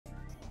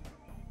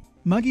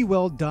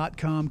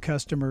MuggyWeld.com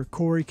customer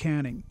Cory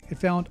Tig had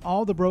found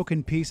all the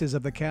broken pieces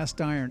of the cast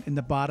iron in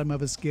the bottom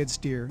of a skid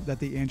steer that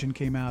the engine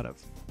came out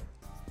of.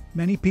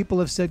 Many people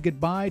have said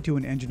goodbye to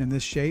an engine in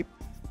this shape,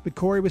 but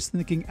Cory was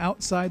thinking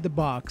outside the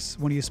box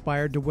when he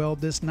aspired to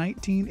weld this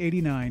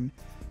 1989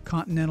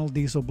 Continental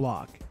diesel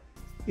block.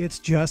 It's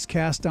just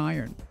cast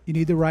iron. You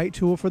need the right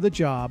tool for the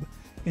job.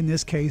 In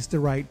this case, the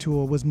right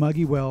tool was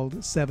Muggy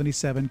Weld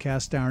 77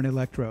 cast iron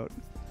electrode.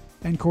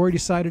 And Cory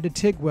decided to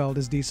TIG weld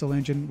his diesel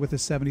engine with a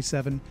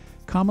 77,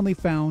 commonly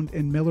found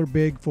in Miller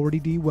Big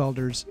 40D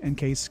welders and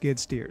case skid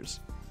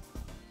steers.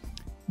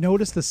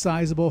 Notice the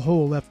sizable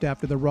hole left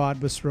after the rod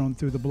was thrown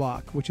through the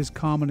block, which is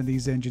common in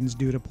these engines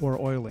due to poor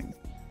oiling.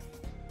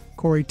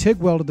 Cory TIG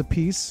welded the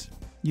piece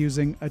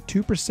using a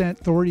 2%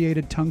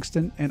 thoriated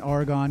tungsten and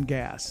argon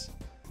gas.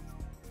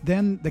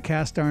 Then the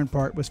cast iron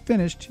part was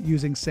finished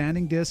using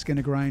sanding disc and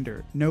a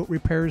grinder. Note,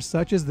 repairs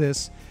such as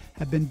this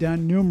have been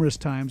done numerous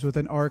times with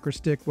an arc or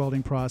stick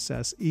welding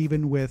process,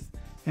 even with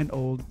an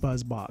old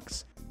buzz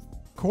box.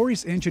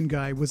 Cory's engine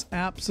guy was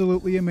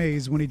absolutely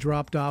amazed when he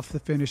dropped off the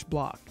finished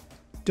block.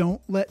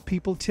 Don't let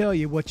people tell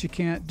you what you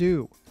can't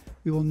do.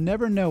 We will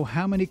never know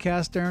how many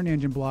cast iron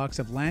engine blocks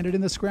have landed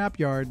in the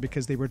scrapyard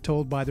because they were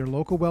told by their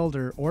local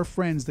welder or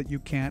friends that you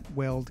can't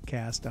weld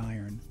cast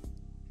iron.